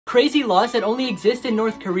Crazy laws that only exist in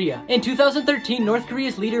North Korea. In 2013, North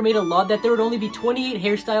Korea's leader made a law that there would only be 28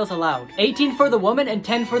 hairstyles allowed, 18 for the woman and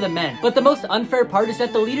 10 for the men. But the most unfair part is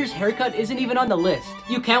that the leader's haircut isn't even on the list.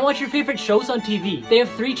 You can't watch your favorite shows on TV. They have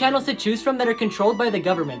 3 channels to choose from that are controlled by the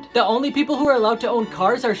government. The only people who are allowed to own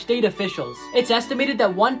cars are state officials. It's estimated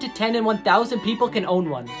that 1 to 10 in 1,000 people can own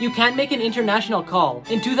one. You can't make an international call.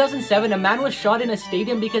 In 2007, a man was shot in a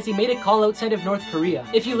stadium because he made a call outside of North Korea.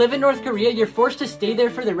 If you live in North Korea, you're forced to stay there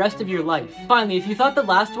for the rest of your life. Finally, if you thought the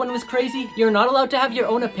last one was crazy, you're not allowed to have your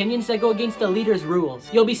own opinions that go against the leader's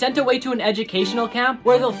rules. You'll be sent away to an educational camp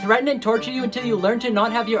where they'll threaten and torture you until you learn to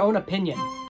not have your own opinion.